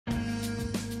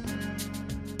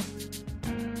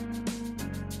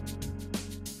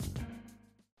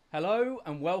Hello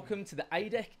and welcome to the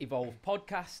A-dec Evolve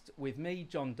podcast with me,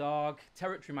 John Dargue,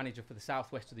 Territory Manager for the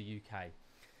Southwest of the UK.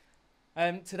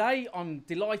 Today I'm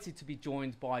delighted to be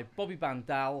joined by Bobby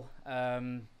Bhandal,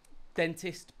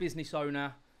 dentist, business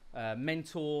owner,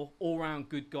 mentor, all-round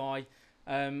good guy,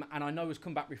 and I know has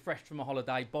come back refreshed from a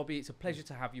holiday. Bobby, it's a pleasure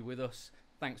to have you with us.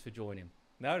 Thanks for joining.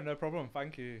 No problem.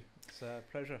 Thank you. It's a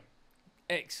pleasure.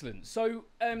 Excellent. So,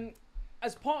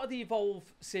 as part of the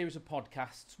Evolve series of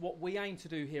podcasts, what we aim to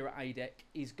do here at A-dec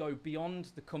is go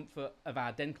beyond the comfort of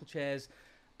our dental chairs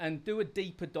and do a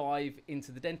deeper dive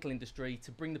into the dental industry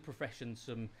to bring the profession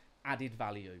some added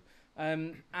value.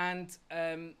 I'm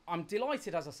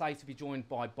delighted, as I say, to be joined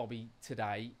by Bobby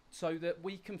today so that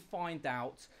we can find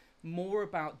out more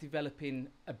about developing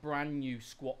a brand new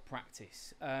squat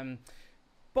practice.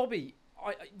 Bobby,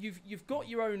 you've got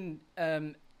your own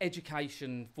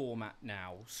education format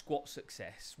now, Squat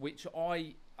Success, which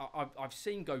I've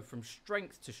seen go from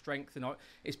strength to strength, and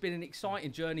it's been an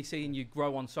exciting journey seeing you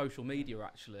grow on social media.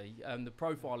 Actually, the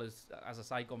profile has, as I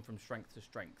say, gone from strength to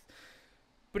strength.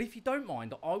 But if you don't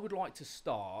mind, I would like to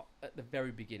start at the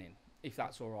very beginning, if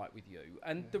that's all right with you.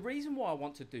 And the reason why I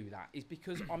want to do that is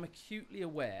because I'm acutely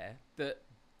aware that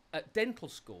at dental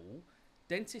school,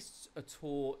 dentists are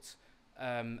taught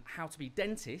how to be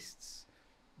dentists,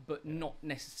 but not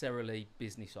necessarily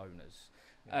business owners.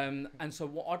 And so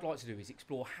what I'd like to do is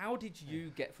explore, how did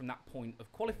you get from that point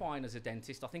of qualifying as a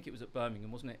dentist? I think it was at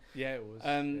Birmingham, wasn't it? Yeah, it was.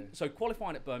 So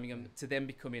qualifying at Birmingham to then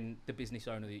becoming the business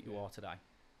owner that you are today.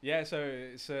 Yeah, so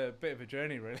it's a bit of a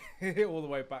journey, really, all the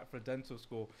way back for dental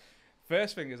school.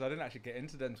 First thing is I didn't actually get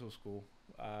into dental school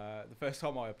the first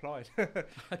time I applied,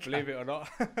 believe it or not.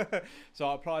 So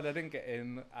I applied, I didn't get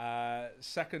in.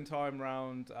 Second time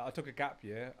round, I took a gap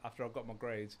year after I got my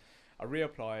grades. I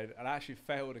reapplied and I actually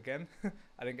failed again.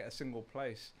 I didn't get a single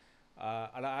place.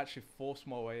 And I actually forced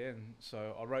my way in.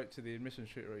 So I wrote to the admissions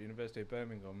tutor at University of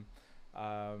Birmingham,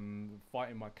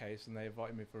 fighting my case, and they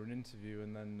invited me for an interview,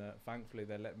 and then thankfully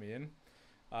they let me in.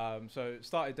 So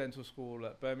started dental school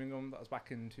at Birmingham. That was back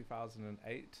in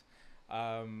 2008.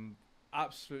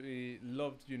 Absolutely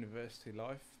loved university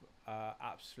life.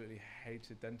 Absolutely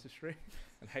hated dentistry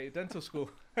and hated dental school.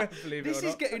 Believe this it or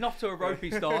is not. getting off to a ropey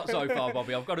start so far,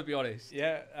 Bobby. I've got to be honest.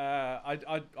 Yeah,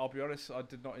 I'll be honest. I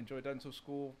did not enjoy dental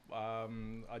school.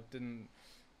 I didn't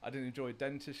enjoy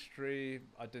dentistry.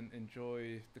 I didn't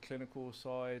enjoy the clinical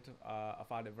side. I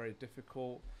found it very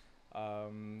difficult. I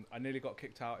nearly got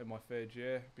kicked out in my third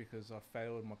year because I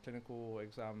failed my clinical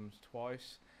exams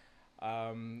twice.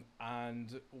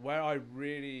 And where I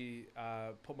really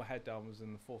put my head down was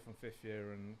in the fourth and fifth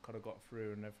year, and kind of got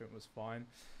through and everything was fine.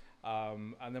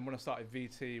 And then when I started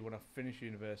VT, when I finished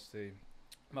university,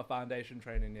 my foundation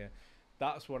training year,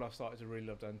 that's when I started to really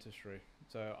love dentistry.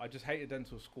 So I just hated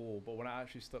dental school, but when I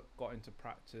actually got into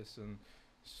practice and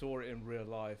saw it in real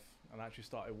life and actually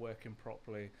started working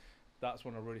properly, that's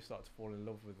when I really started to fall in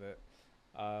love with it.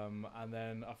 And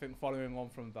then I think following on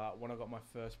from that, when I got my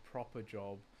first proper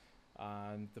job,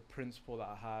 and the principal that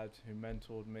I had who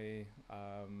mentored me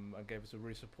and gave us a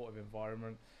really supportive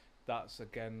environment, that's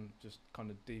again just kind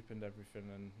of deepened everything,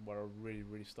 and where I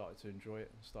really started to enjoy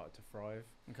it and started to thrive.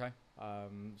 Okay.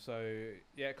 So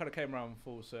yeah, it kind of came around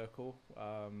full circle.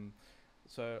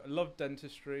 So I loved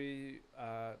dentistry,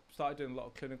 started doing a lot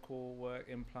of clinical work,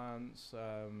 implants,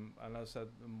 and as I said,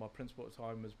 my principal at the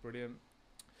time was brilliant.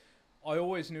 I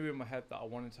always knew in my head that I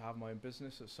wanted to have my own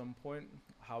business at some point,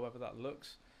 however that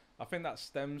looks. I think that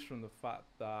stems from the fact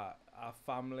that our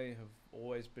family have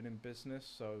always been in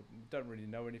business, so we don't really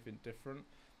know anything different.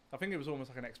 I think it was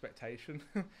almost like an expectation,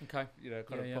 Okay.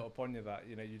 Put upon you that,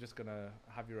 you're just going to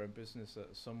have your own business at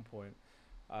some point.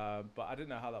 But I didn't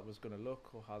know how that was going to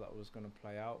look or how that was going to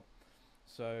play out.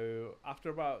 So after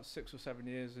about 6 or 7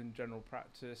 years in general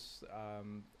practice,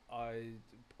 I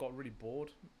got really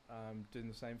bored doing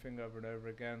the same thing over and over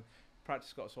again.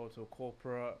 Practice got sold to a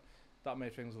corporate. That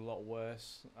made things a lot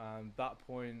worse. And at that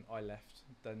point, I left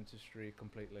dentistry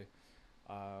completely.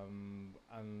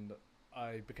 And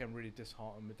I became really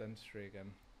disheartened with dentistry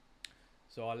again.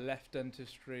 So I left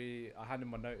dentistry. I handed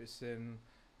my notice in.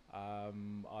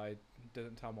 I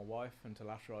didn't tell my wife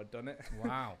until after I'd done it.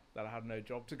 Wow. That I had no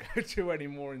job to go to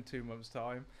anymore in 2 months'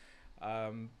 time.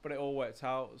 But it all worked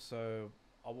out. So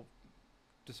I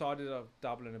decided I'd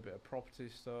dabble in a bit of property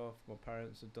stuff. My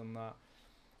parents had done that.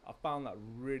 I found that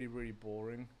really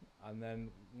boring. And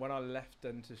then when I left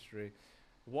dentistry,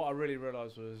 what I really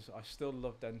realised was I still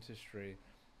loved dentistry,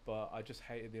 but I just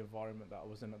hated the environment that I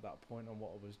was in at that point and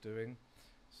what I was doing.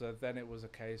 So then it was a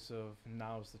case of,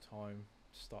 now's the time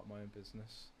to start my own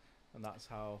business. and that's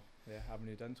how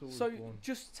Avenue Dental was So born.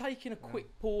 just taking a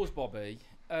quick pause, Bobby.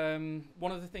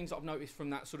 One of the things that I've noticed from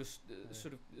that sort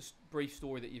of brief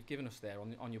story that you've given us there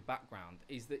on your background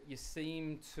is that you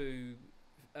seem to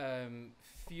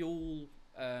fuel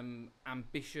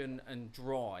ambition and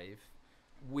drive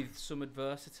with some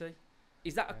adversity.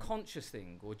 Is that a conscious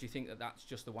thing, or do you think that that's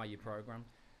just the way you're programmed?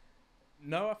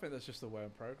 No, I think that's just the way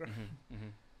I'm programmed. Mm-hmm.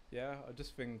 Yeah, I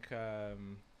just think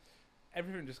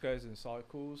everything just goes in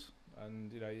cycles,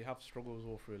 and you have struggles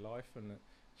all through life, and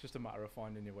it's just a matter of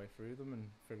finding your way through them and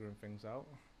figuring things out.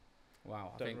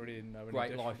 Wow, I don't think really know any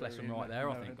great life lesson right there.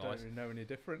 I think, guys. Don't really know any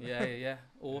different. Yeah.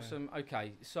 Awesome. Yeah.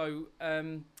 Okay, so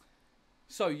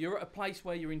so you're at a place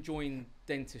where you're enjoying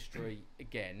dentistry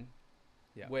again.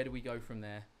 Yeah. Where do we go from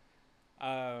there?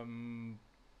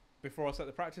 Before I set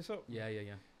the practice up.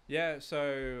 Yeah.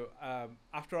 So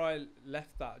after I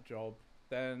left that job,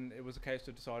 then it was a case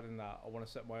of deciding that I want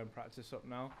to set my own practice up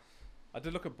now. I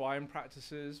did look at buying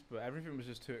practices, but everything was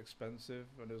just too expensive,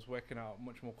 and it was working out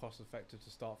much more cost effective to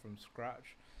start from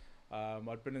scratch.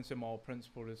 I'd been into my old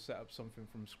principal to set up something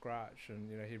from scratch, and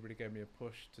he really gave me a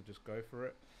push to just go for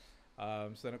it.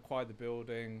 So then acquired the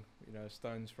building,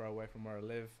 stone's throw away from where I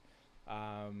live,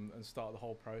 and start the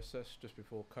whole process just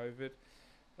before COVID.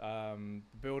 The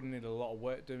building needed a lot of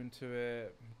work doing to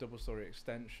it, double-story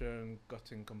extension,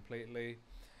 gutting completely,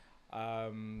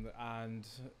 and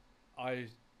I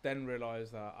then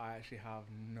realised that I actually have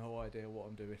no idea what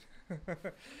I'm doing.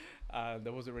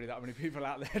 There wasn't really that many people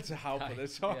out there to help at the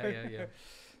time. Yeah.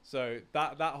 So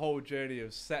that whole journey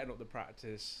of setting up the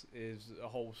practice is a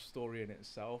whole story in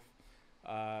itself.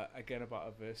 Again, about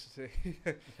adversity,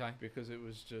 because it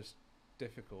was just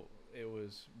difficult. It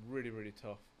was really, really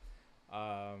tough.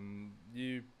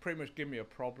 You pretty much give me a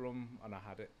problem and I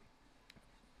had it.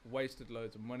 Wasted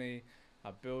loads of money.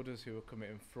 Had builders who were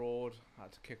committing fraud.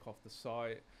 Had to kick off the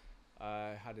site.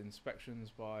 Had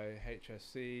inspections by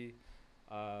HSC.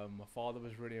 My father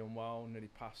was really unwell, nearly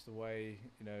passed away.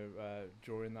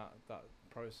 During that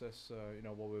process.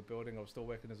 While we were building, I was still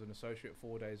working as an associate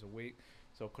 4 days a week,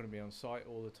 so I couldn't be on site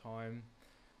all the time.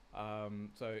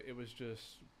 So it was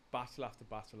just battle after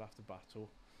battle after battle.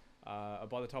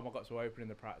 By the time I got to opening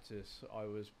the practice, I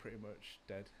was pretty much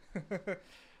dead.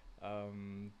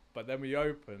 But then we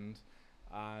opened,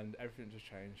 and everything just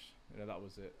changed. That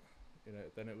was it.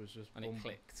 Then it was just and boom. It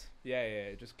clicked. Yeah,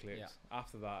 it just clicked. Yeah.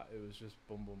 After that, it was just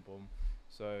boom, boom, boom.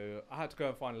 So I had to go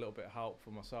and find a little bit of help for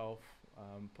myself,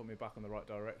 put me back on the right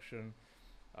direction.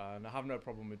 And I have no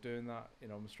problem with doing that.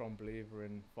 I'm a strong believer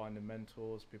in finding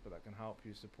mentors, people that can help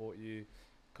you, support you,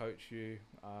 coach you,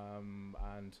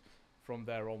 and from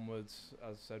there onwards,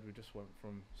 as I said, we just went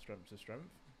from strength to strength.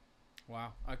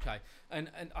 Wow. Okay. And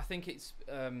I think it's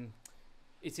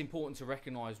important to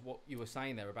recognise what you were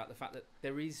saying there about the fact that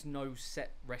there is no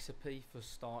set recipe for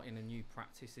starting a new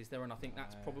practice, is there? And I think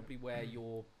that's probably where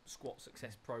your Squat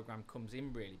Success program comes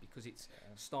in, really, because it's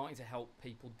starting to help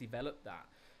people develop that.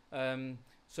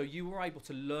 So you were able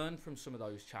to learn from some of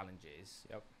those challenges,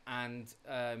 and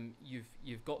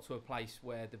you've got to a place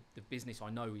where the business,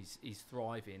 I know, is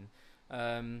thriving.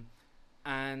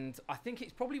 And I think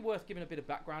it's probably worth giving a bit of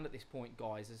background at this point,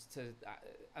 guys,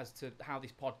 as to how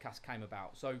this podcast came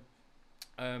about. So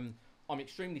I'm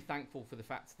extremely thankful for the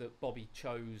fact that Bobby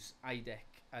chose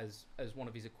A-dec as one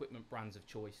of his equipment brands of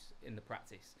choice in the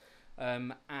practice.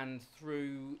 And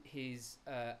through his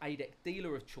A-dec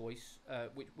dealer of choice,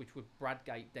 which was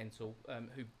Bradgate Dental,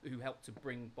 who helped to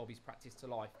bring Bobby's practice to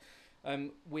life,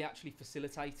 we actually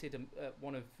facilitated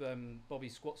one of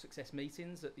Bobby's Squat Success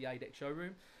meetings at the A-dec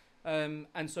showroom.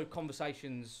 And so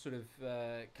conversations sort of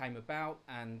came about,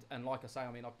 and like I say,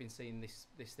 I've been seeing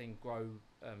this thing grow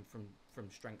from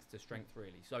strength to strength,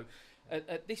 really. So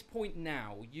at this point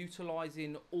now,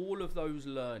 utilising all of those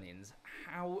learnings,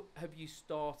 how have you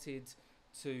started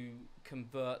to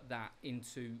convert that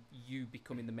into you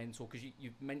becoming the mentor? Because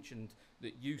you've mentioned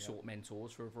that you sought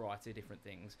mentors for a variety of different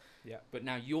things, but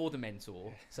now you're the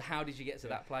mentor. So how did you get to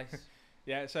that place?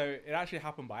 Yeah, so it actually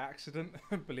happened by accident,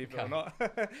 believe it or not.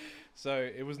 So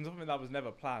it was something that was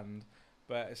never planned.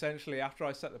 But essentially, after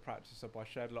I set the practice up, I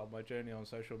shared a lot of my journey on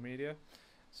social media.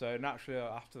 So naturally,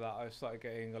 after that, I started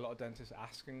getting a lot of dentists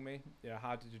asking me,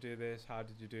 how did you do this? How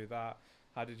did you do that?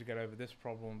 How did you get over this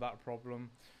problem, that problem?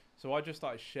 So I just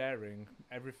started sharing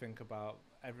everything about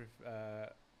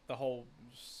the whole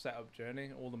setup journey,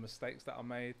 all the mistakes that I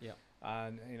made,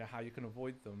 and how you can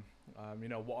avoid them.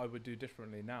 What I would do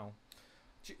differently now.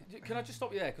 Can I just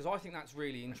stop you there? Because I think that's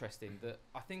really interesting. That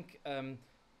I think I'm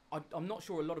not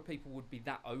sure a lot of people would be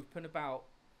that open about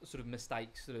sort of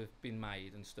mistakes that have been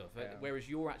made and stuff, Yeah. whereas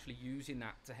you're actually using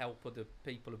that to help other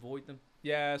people avoid them.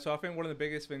 Yeah, so I think one of the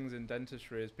biggest things in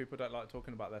dentistry is people don't like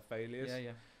talking about their failures.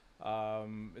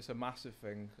 It's a massive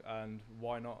thing, and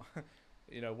why not?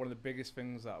 One of the biggest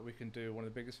things that we can do, one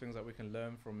of the biggest things that we can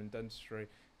learn from in dentistry,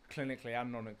 clinically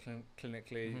and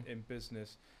non-clinically in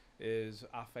business, is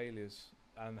our failures,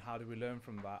 and how do we learn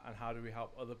from that, and how do we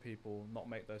help other people not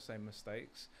make those same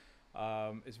mistakes.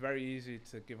 It's very easy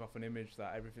to give off an image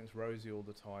that everything's rosy all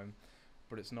the time,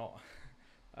 but it's not.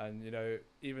 And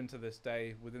even to this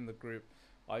day within the group,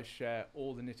 I share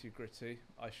all the nitty gritty.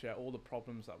 I share all the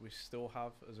problems that we still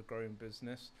have as a growing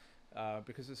business,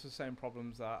 because it's the same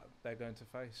problems that they're going to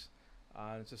face,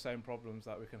 and it's the same problems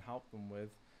that we can help them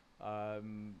with,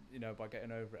 by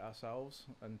getting over it ourselves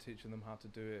and teaching them how to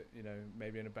do it,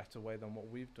 maybe in a better way than what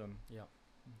we've done.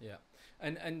 Yeah.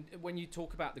 And when you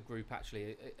talk about the group,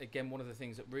 actually, again, one of the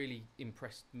things that really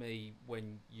impressed me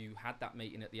when you had that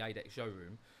meeting at the A-dec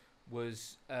showroom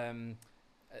was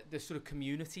the sort of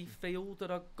community feel that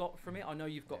I got from it. I know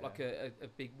you've got like a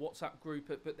big WhatsApp group,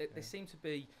 but there seemed to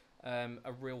be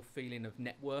a real feeling of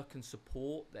network and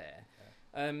support there.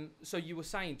 So you were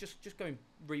saying, just going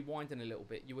rewinding a little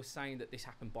bit, you were saying that this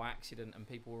happened by accident and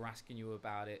people were asking you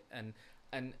about it, and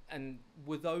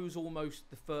were those almost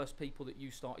the first people that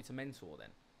you started to mentor then?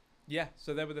 Yeah,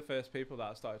 so they were the first people that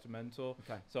I started to mentor.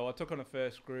 Okay. So I took on a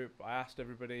first group. I asked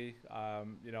everybody,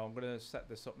 I'm going to set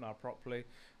this up now properly.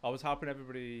 I was helping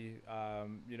everybody,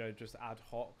 just ad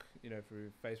hoc,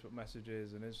 through Facebook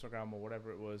messages and Instagram or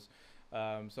whatever it was.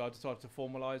 So I decided to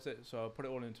formalize it. So I put it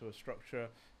all into a structure.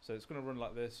 So it's going to run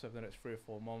like this over the next 3 or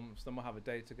 4 months. Then we'll have a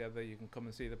day together. You can come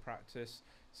and see the practice,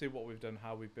 see what we've done,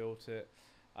 how we built it.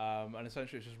 And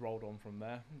essentially it's just rolled on from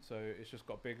there. So it's just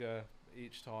got bigger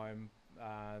each time.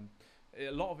 And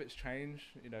a lot of it's changed,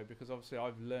 because obviously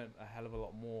I've learned a hell of a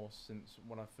lot more since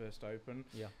when I first opened.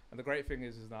 Yeah. And the great thing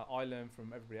is that I learn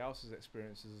from everybody else's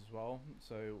experiences as well.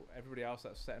 So everybody else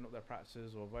that's setting up their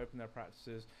practices or have opened their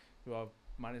practices, who I've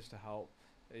managed to help,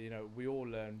 we all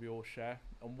learn, we all share.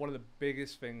 And one of the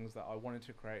biggest things that I wanted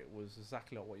to create was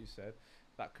exactly like what you said,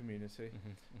 that community.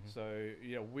 So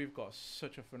we've got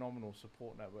such a phenomenal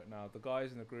support network now. The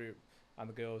guys in the group and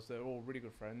the girls, they're all really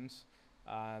good friends.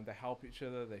 And they help each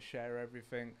other, they share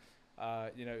everything.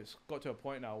 It's got to a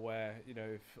point now where,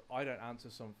 if I don't answer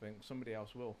something, somebody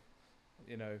else will,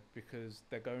 because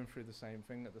they're going through the same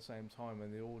thing at the same time,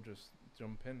 and they all just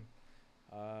jump in.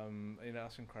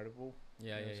 That's incredible.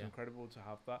 It's incredible to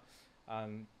have that.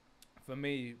 And for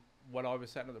me, when I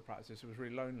was setting up the practice, it was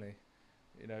really lonely.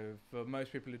 For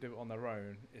most people who do it on their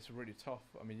own, it's really tough.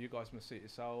 I mean, you guys must see it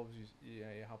yourselves. You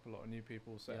help a lot of new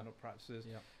people setting up practices.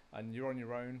 And you're on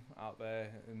your own out there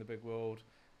in the big world,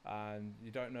 and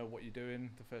you don't know what you're doing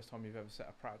the first time you've ever set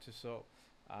a practice up,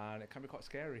 and it can be quite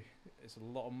scary. It's a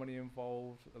lot of money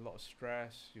involved, a lot of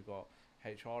stress. You've got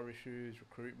HR issues,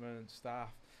 recruitment,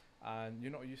 staff, and you're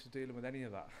not used to dealing with any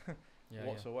of that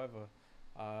whatsoever.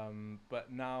 But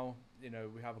now,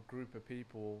 we have a group of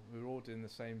people who are all doing the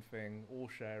same thing, all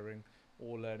sharing,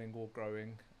 all learning, all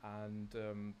growing, and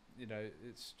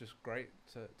it's just great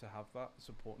to have that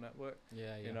support network.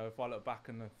 If I look back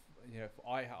and if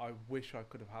I wish I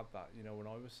could have had that, when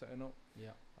I was setting up,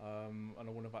 and I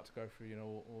wouldn't have had to go through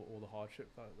all the hardship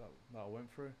that I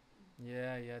went through.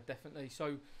 Yeah, definitely.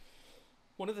 So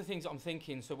one of the things I'm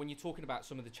thinking, so when you're talking about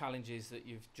some of the challenges that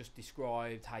you've just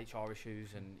described, HR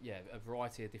issues and a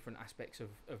variety of different aspects of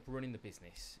running the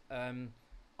business,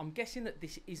 I'm guessing that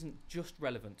this isn't just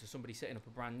relevant to somebody setting up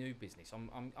a brand new business.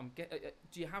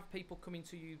 Do you have people coming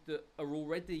to you that are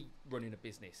already running a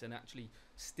business and actually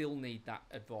still need that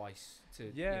advice to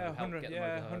help get them over the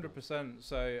hurdle? 100%.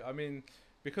 So I mean,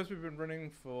 because we've been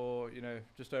running for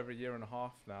just over a year and a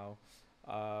half now,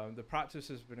 the practice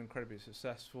has been incredibly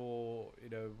successful.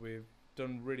 We've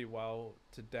done really well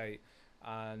to date,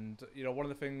 and one of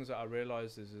the things that I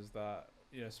realized is that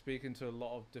speaking to a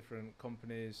lot of different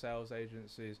companies, sales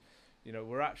agencies,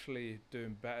 we're actually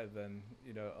doing better than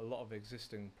a lot of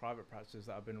existing private practices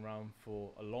that have been around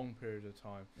for a long period of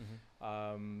time.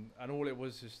 And all it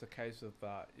was just the case of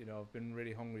that I've been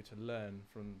really hungry to learn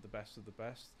from the best of the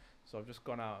best. So I've just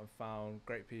gone out and found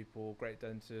great people, great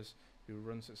dentists who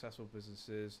run successful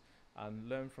businesses, and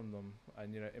learn from them,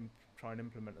 and try and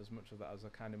implement as much of that as I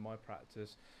can in my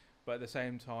practice. But at the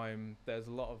same time, there's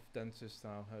a lot of dentists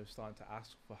now who are starting to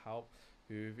ask for help,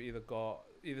 who've either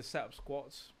set up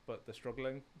squats, but they're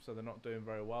struggling, so they're not doing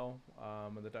very well,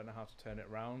 and they don't know how to turn it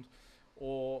around,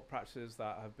 or practices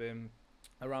that have been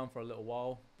around for a little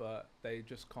while, but they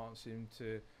just can't seem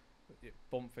to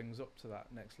bump things up to that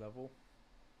next level.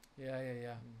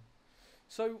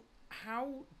 So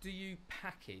how do you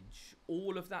package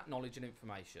all of that knowledge and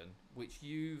information, which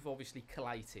you've obviously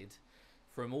collated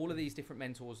from all of these different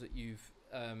mentors that you've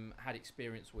had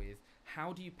experience with?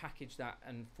 How do you package that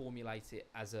and formulate it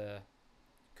as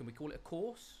can we call it a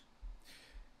course?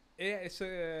 Yeah, it's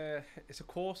a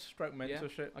course stroke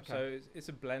mentorship. Yeah? Okay. So it's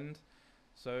a blend.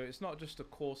 So it's not just a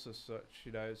course as such,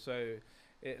 So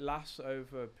it lasts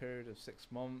over a period of 6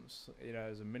 months,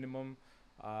 as a minimum.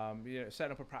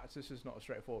 Setting up a practice is not a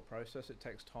straightforward process. It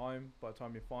takes time. By the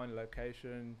time you find a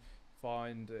location,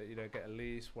 get a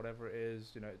lease, whatever it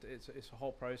is, it's a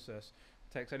whole process.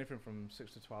 It takes anything from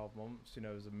 6 to 12 months,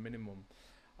 as a minimum.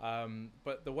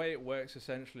 But the way it works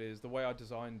essentially is, the way I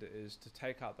designed it is to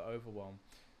take out the overwhelm.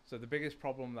 So the biggest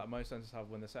problem that most dentists have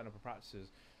when they're setting up a practice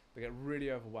is they get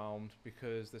really overwhelmed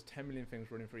because there's 10 million things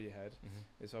running through your head.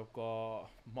 It's I've got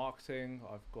marketing,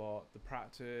 I've got the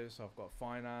practice, I've got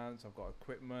finance, I've got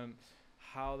equipment.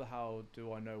 How the hell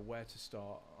do I know where to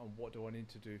start and what do I need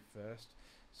to do first?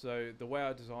 So the way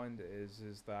I designed it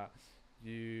is that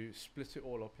you split it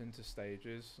all up into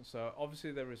stages. So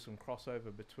obviously there is some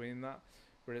crossover between that,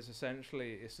 but it's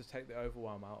to take the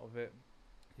overwhelm out of it.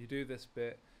 You do this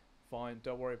bit, fine,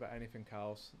 don't worry about anything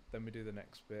else. Then we do the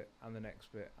next bit and the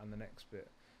next bit and the next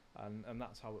bit, and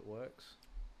that's how it works.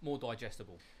 More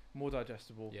digestible.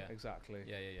 Yeah, exactly.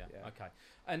 Yeah. Okay.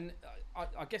 And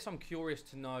I guess I'm curious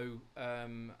to know,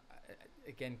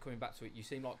 again, coming back to it, you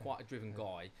seem like quite a driven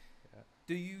guy. Yeah.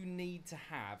 Do you need to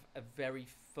have a very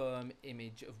firm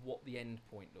image of what the end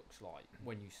point looks like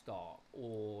when you start,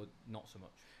 or not so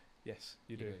much? Yes,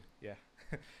 you do. Yeah.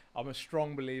 I'm a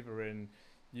strong believer in,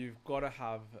 you've got to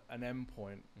have an end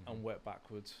point and work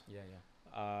backwards. Yeah.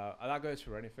 And that goes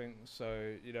for anything.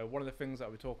 So, one of the things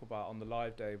that we talk about on the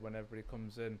live day when everybody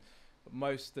comes in,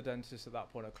 most of the dentists at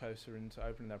that point are closer into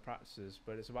opening their practices,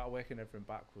 but it's about working everything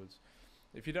backwards.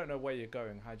 If you don't know where you're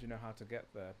going, how do you know how to get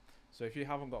there? So if you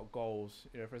haven't got goals,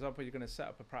 for example, you're going to set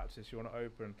up a practice, you want to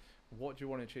open, what do you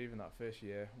want to achieve in that first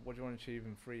year? What do you want to achieve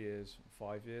in 3 years,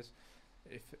 5 years?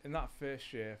 If in that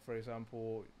first year, for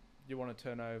example, you want to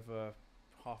turn over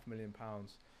 £500,000,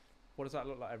 what does that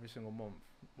look like every single month?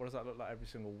 What does that look like every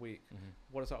single week?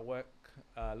 What does that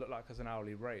look like as an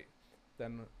hourly rate?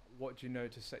 Then what do you know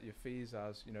to set your fees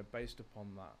as, based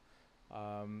upon that?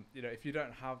 If you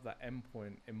don't have that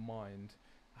endpoint in mind,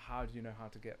 how do you know how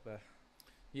to get there?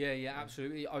 Yeah,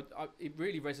 absolutely. It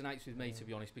really resonates with me, to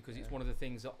be honest, because it's one of the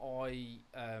things that I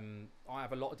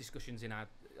have a lot of discussions in our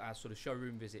sort of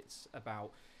showroom visits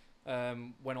about,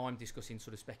 when I'm discussing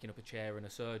sort of speccing up a chair in a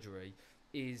surgery,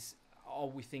 is, are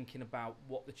we thinking about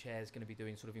what the chair is going to be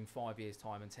doing sort of in 5 years'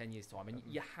 time and 10 years' time? And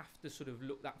you have to sort of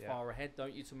look that far ahead,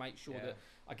 don't you, to make sure that,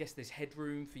 I guess, there's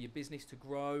headroom for your business to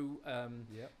grow.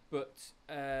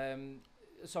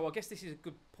 So I guess this is a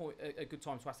good point, a good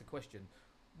time to ask the question.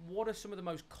 What are some of the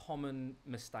most common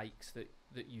mistakes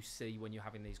that you see when you're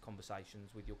having these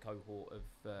conversations with your cohort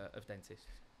of dentists?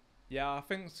 Yeah, I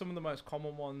think some of the most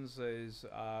common ones is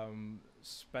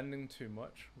spending too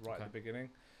much at the beginning.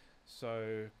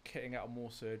 So kitting out more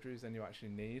surgeries than you actually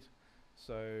need.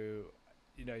 So,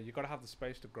 you've got to have the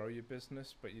space to grow your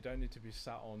business, but you don't need to be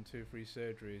sat on 2-3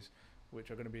 surgeries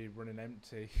which are going to be running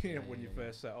empty when you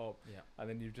first set up. Yeah. And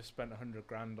then you've just spent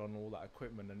 $100,000 on all that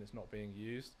equipment and it's not being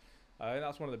used. I think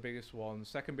that's one of the biggest ones.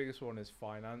 Second biggest one is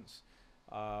finance.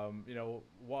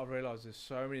 What I've realized is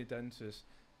so many dentists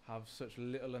have such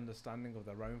little understanding of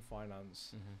their own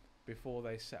finance before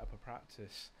they set up a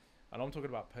practice. And I'm talking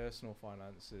about personal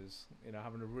finances,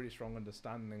 having a really strong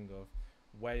understanding of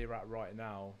where you're at right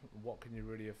now, what can you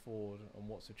really afford and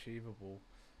what's achievable.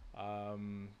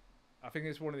 I think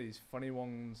it's one of these funny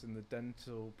ones in the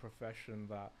dental profession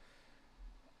that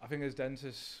I think as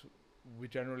dentists, we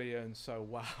generally earn so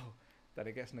well that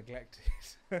it gets neglected.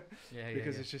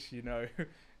 Because it's just,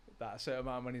 that a certain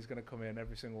amount of money is going to come in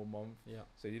every single month. Yeah.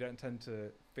 So you don't tend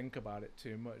to think about it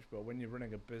too much. But when you're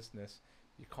running a business,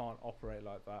 you can't operate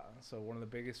like that. So one of the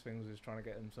biggest things is trying to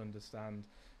get them to understand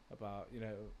about,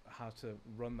 how to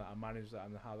run that and manage that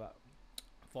and how that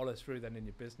follows through then in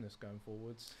your business going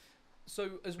forwards.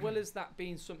 So as well as that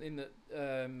being something that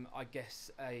I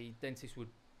guess a dentist would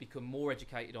become more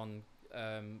educated on,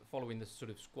 following the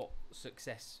sort of squat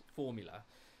success formula,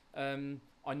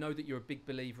 I know that you're a big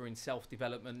believer in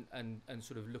self-development and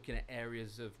sort of looking at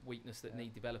areas of weakness that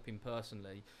need developing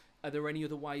personally. Are there any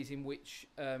other ways in which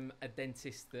a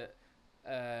dentist that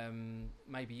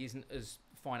maybe isn't as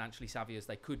financially savvy as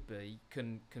they could be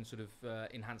can sort of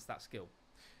enhance that skill?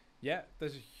 Yeah,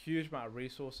 there's a huge amount of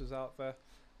resources out there.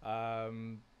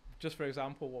 Just for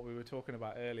example, what we were talking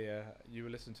about earlier, you were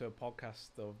listening to a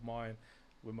podcast of mine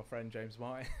with my friend James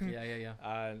Martin. Yeah.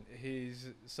 And he's,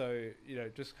 so, you know,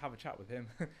 just have a chat with him.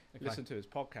 Listen to his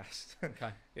podcast. Okay.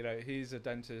 You know, he's a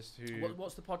dentist who...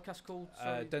 What's the podcast called?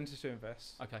 Dentist Who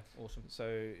Invests. Okay, awesome.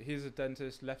 So he's a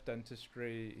dentist, left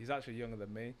dentistry. He's actually younger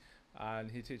than me.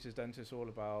 And he teaches dentists all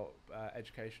about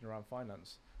education around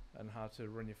finance and how to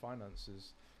run your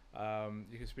finances.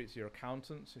 You can speak to your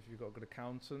accountants if you've got good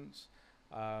accountants.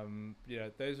 You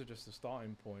know, those are just the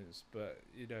starting points. But,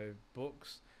 you know,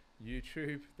 books,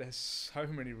 YouTube, there's so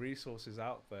many resources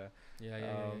out there.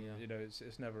 Yeah. You know,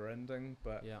 it's never ending.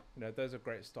 But, you know, those are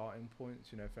great starting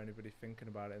points, you know, for anybody thinking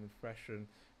about it in the profession.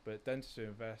 But Dentists Who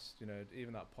Invest, you know,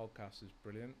 even that podcast is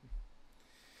brilliant.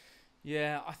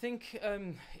 Yeah, I think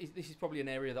this is probably an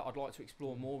area that I'd like to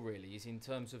explore more, really, is in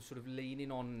terms of sort of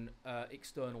leaning on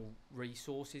external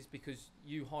resources, because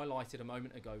you highlighted a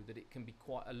moment ago that it can be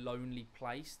quite a lonely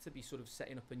place to be sort of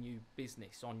setting up a new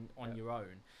business on your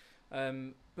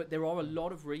own. But there are a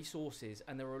lot of resources,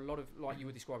 and there are a lot of, like you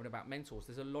were describing about mentors,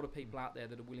 there's a lot of people out there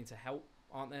that are willing to help,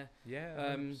 aren't there?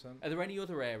 Yeah, are there any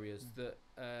other areas that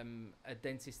a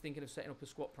dentist thinking of setting up a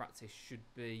squat practice should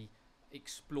be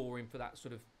exploring for that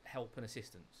sort of help and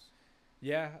assistance?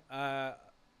 Yeah,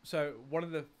 so one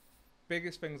of the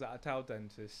biggest things that I tell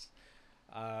dentists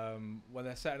when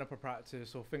they're setting up a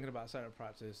practice or thinking about setting up a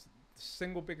practice, the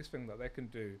single biggest thing that they can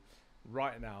do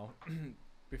right now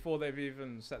before they've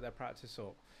even set their practice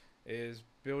up is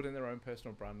building their own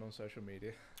personal brand on social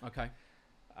media. Okay.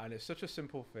 And it's such a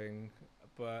simple thing,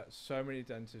 but so many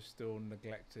dentists still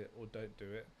neglect it or don't do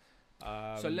it.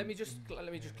 So let me just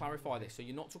clarify this. So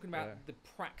you're not talking about the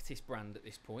practice brand at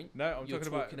this point. No, I'm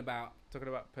talking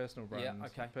about personal brand. Yeah,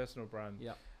 okay. Personal brand.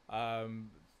 Yeah.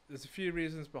 There's a few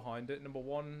reasons behind it. Number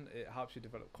one, it helps you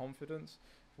develop confidence.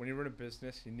 When you run a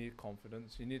business, you need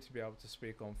confidence. You need to be able to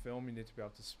speak on film. You need to be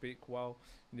able to speak well.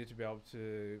 You need to be able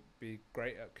to be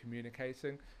great at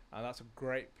communicating, and that's a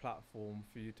great platform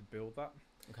for you to build that.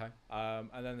 Okay.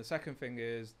 And then the second thing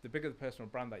is, the bigger the personal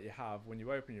brand that you have when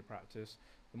you open your practice,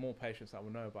 the more patients that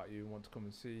will know about you and want to come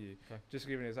and see you. Okay. Just to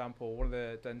give you an example, one of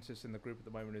the dentists in the group at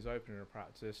the moment is opening a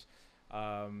practice. You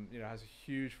know, has a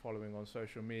huge following on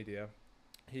social media.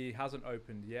 He hasn't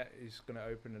opened yet. He's going to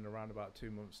open in around about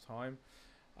 2 months' time.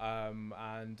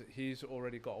 And he's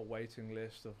already got a waiting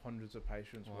list of hundreds of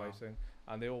patients waiting,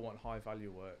 and they all want high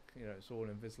value work. You know, it's all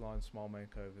Invisalign, smile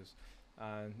makeovers,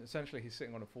 and essentially he's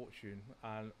sitting on a fortune,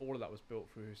 and all of that was built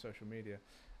through social media.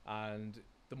 And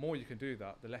the more you can do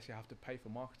that, the less you have to pay for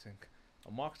marketing.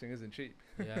 And marketing isn't cheap.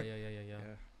 Yeah.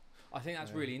 I think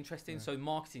that's really interesting. So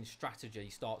marketing strategy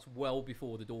starts well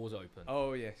before the doors open.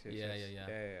 Oh yes. Yeah.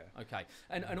 Okay,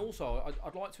 and also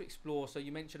I'd like to explore. So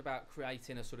you mentioned about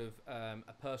creating a sort of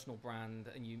a personal brand,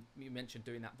 and you mentioned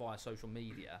doing that via social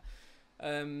media.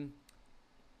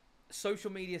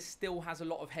 Social media still has a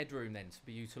lot of headroom then to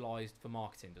be utilised for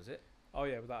marketing, does it? Oh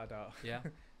yeah, without a doubt. Yeah.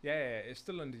 Yeah, it's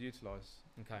still underutilised.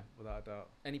 Okay. Without a doubt.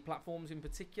 Any platforms in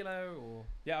particular, or?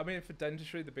 Yeah, I mean, for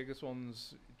dentistry, the biggest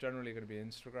ones generally going to be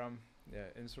Instagram. Yeah,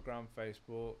 Instagram,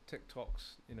 Facebook,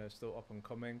 TikTok's, you know, still up and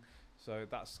coming. So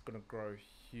that's going to grow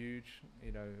huge,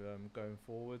 you know, going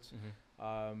forwards.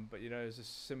 Mm-hmm. But, you know, as a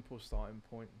simple starting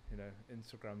point, you know,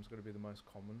 Instagram's going to be the most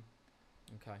common.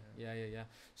 Okay. Yeah.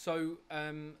 So,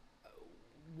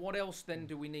 what else then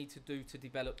do we need to do to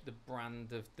develop the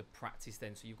brand of the practice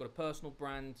then? So you've got a personal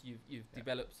brand, you've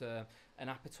developed an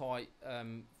appetite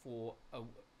for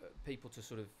people to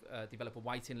sort of develop a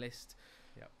waiting list.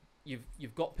 Yeah.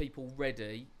 You've got people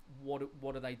ready. What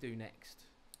do they do next?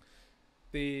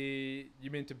 You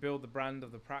mean to build the brand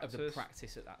of the practice? Of the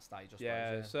practice at that stage, I suppose.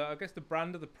 Yeah, so I guess the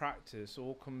brand of the practice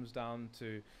all comes down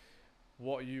to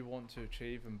what you want to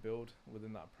achieve and build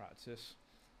within that practice.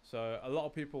 So a lot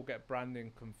of people get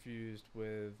branding confused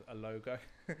with a logo.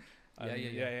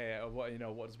 Yeah. What, you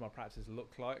know, what does my practice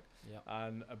look like? Yeah.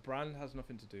 And a brand has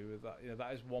nothing to do with that. You know,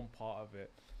 that is one part of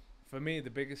it. For me, the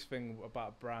biggest thing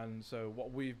about brand, so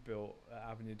what we've built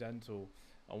at Avenue Dental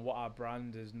and what our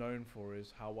brand is known for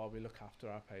is how well we look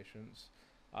after our patients.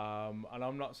 And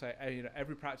I'm not saying, you know,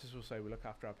 every practice will say we look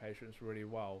after our patients really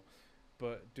well,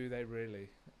 but do they really?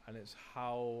 And it's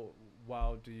how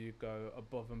well do you go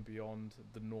above and beyond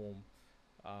the norm,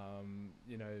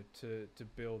 you know, to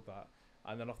build that.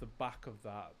 And then off the back of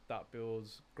that, that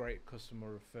builds great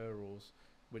customer referrals,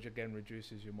 which again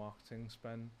reduces your marketing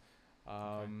spend.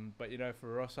 But, you know,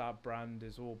 for us, our brand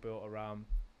is all built around,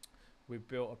 we've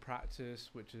built a practice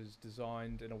which is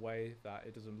designed in a way that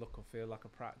it doesn't look or feel like a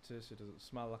practice, it doesn't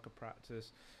smell like a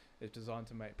practice. It's designed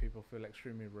to make people feel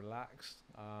extremely relaxed.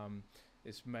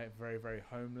 It's made very, very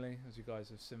homely, as you guys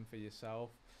have seen for yourself.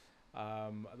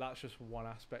 That's just one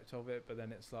aspect of it, but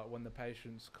then it's like when the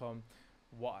patients come,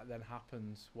 what then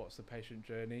happens, what's the patient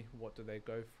journey, what do they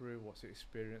go through, what's the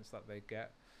experience that they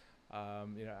get,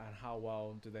 you know, and how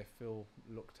well do they feel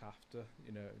looked after,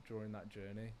 you know, during that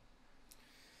journey.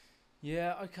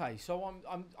 Yeah, okay. So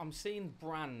I'm seeing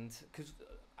brand, because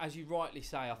as you rightly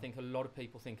say, I think a lot of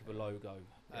people think of a logo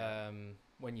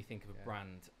when you think of a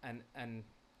brand,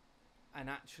 and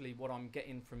actually what I'm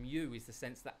getting from you is the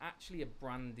sense that actually a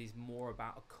brand is more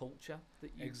about a culture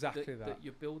that you that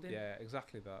you're building. Yeah,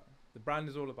 exactly that. The brand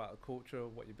is all about the culture,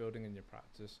 what you're building in your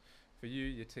practice, for you,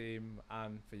 your team,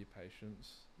 and for your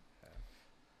patients.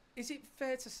 Is it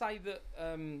fair to say that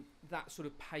that sort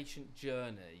of patient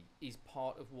journey is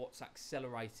part of what's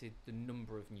accelerated the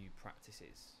number of new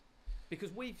practices?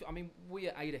 Because we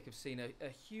at A-dec have seen a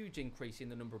huge increase in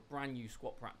the number of brand new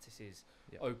squat practices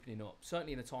opening up,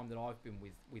 certainly in the time that I've been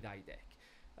with A-dec.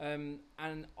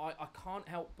 And I can't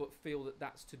help but feel that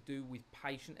that's to do with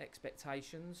patient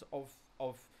expectations of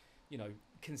you know,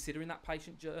 considering that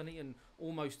patient journey, and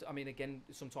almost, I mean, again,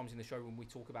 sometimes in the showroom we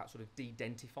talk about sort of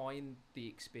de-dentifying the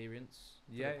experience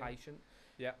for the patient.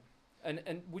 Yeah.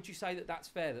 And would you say that that's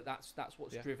fair, that that's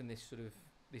what's driven this sort of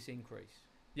this increase?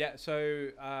 Yeah, so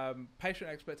patient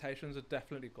expectations have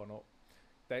definitely gone up.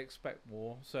 They expect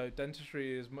more. So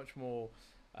dentistry is much more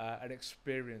an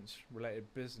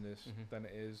experience-related business than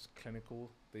it is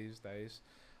clinical these days.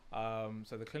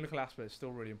 So the clinical aspect is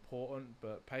still really important,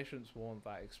 but patients want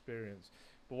that experience.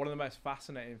 But one of the most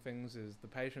fascinating things is the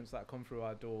patients that come through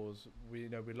our doors. We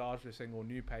largely single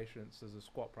new patients as a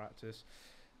squat practice.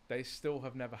 They still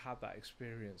have never had that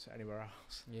experience anywhere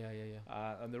else.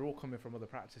 And they're all coming from other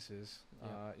practices,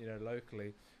 you know,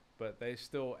 locally. But they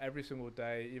still, every single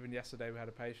day, even yesterday we had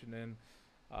a patient in,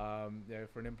 you know,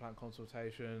 for an implant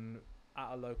consultation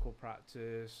at a local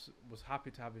practice, was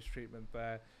happy to have his treatment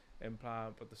there,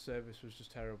 implant, but the service was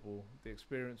just terrible. The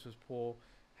experience was poor,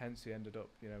 hence he ended up,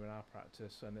 you know, in our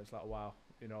practice. And it's like, wow,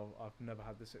 you know, I've never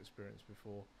had this experience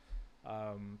before.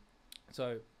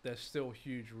 So there's still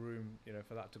huge room, you know,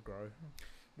 for that to grow,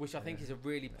 which I think is a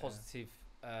really positive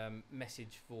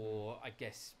message for, I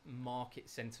guess, market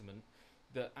sentiment,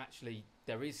 that actually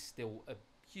there is still a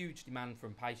huge demand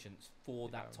from patients for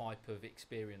that type of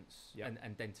experience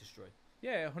and dentistry.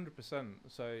 Yeah, 100%.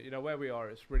 So, you know, where we are,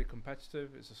 it's really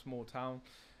competitive. It's a small town,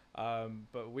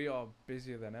 but we are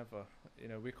busier than ever. You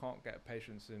know, we can't get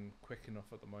patients in quick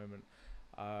enough at the moment.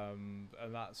 And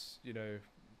that's, you know,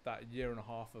 that year and a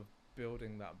half of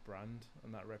building that brand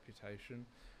and that reputation.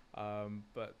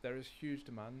 But there is huge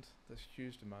demand. There's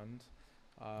huge demand.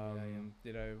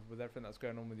 You know, with everything that's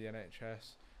going on with the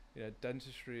NHS, you know,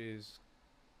 dentistry is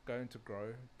going to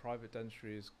grow. Private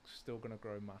dentistry is still going to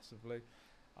grow massively.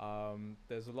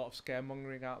 There's a lot of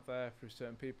scaremongering out there through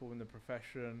certain people in the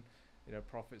profession. You know,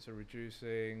 profits are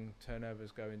reducing,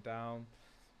 turnover's going down.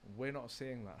 We're not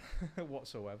seeing that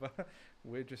whatsoever.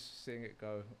 We're just seeing it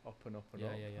go up and up and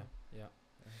up. Yeah.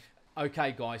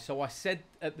 Okay, guys, so I said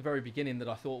at the very beginning that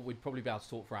I thought we'd probably be able to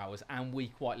talk for hours, and we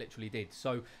quite literally did.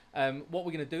 So what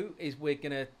we're going to do is we're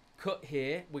going to cut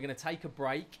here, we're going to take a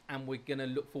break, and we're going to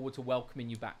look forward to welcoming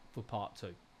you back for part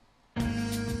 2.